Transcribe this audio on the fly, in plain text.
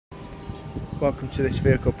Welcome to this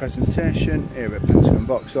vehicle presentation here at Pentagon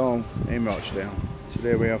Vauxhall in Rochdale.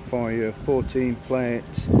 Today we have for you a 14 plate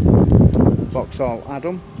Vauxhall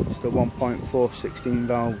Adam. It's the 1.4 16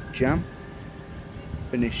 valve jam,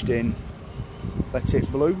 finished in Let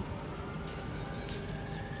It Blue.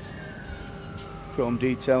 Chrome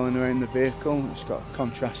detailing around the vehicle. It's got a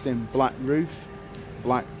contrasting black roof,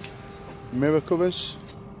 black mirror covers,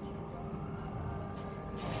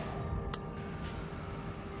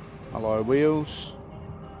 alloy wheels,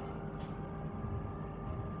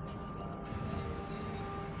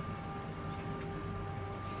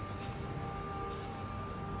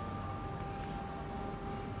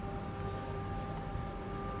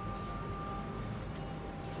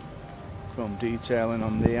 chrome detailing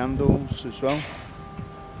on the handles as well.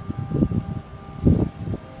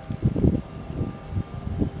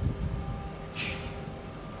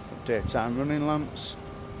 Daytime running lamps.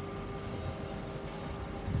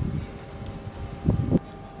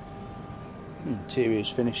 Interior is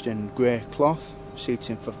finished in grey cloth,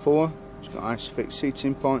 seating for 4. It's got ISOFIX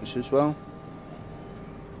seating points as well,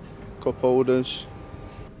 cup holders.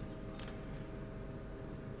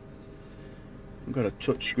 We've got a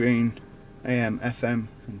touchscreen AM, FM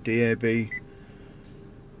and DAB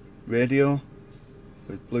radio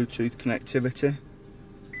with Bluetooth connectivity.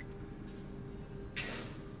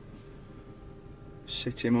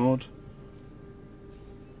 City mode,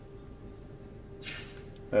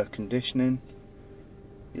 air conditioning,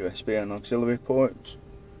 USB and auxiliary port,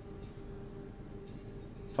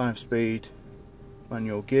 5-speed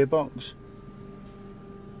manual gearbox,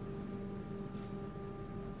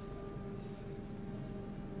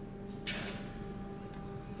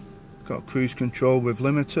 got cruise control with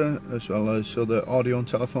limiter as well as other audio and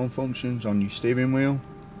telephone functions on your steering wheel,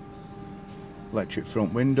 electric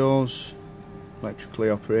front windows, electrically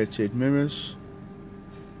operated mirrors.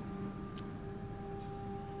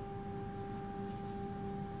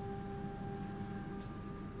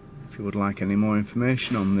 If you would like any more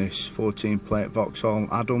information on this 14 plate Vauxhall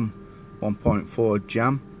Adam 1.4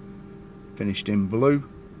 jam finished in blue,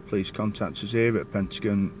 please contact us here at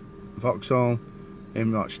Pentagon Vauxhall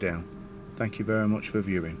in Rochdale. Thank you very much for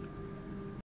viewing.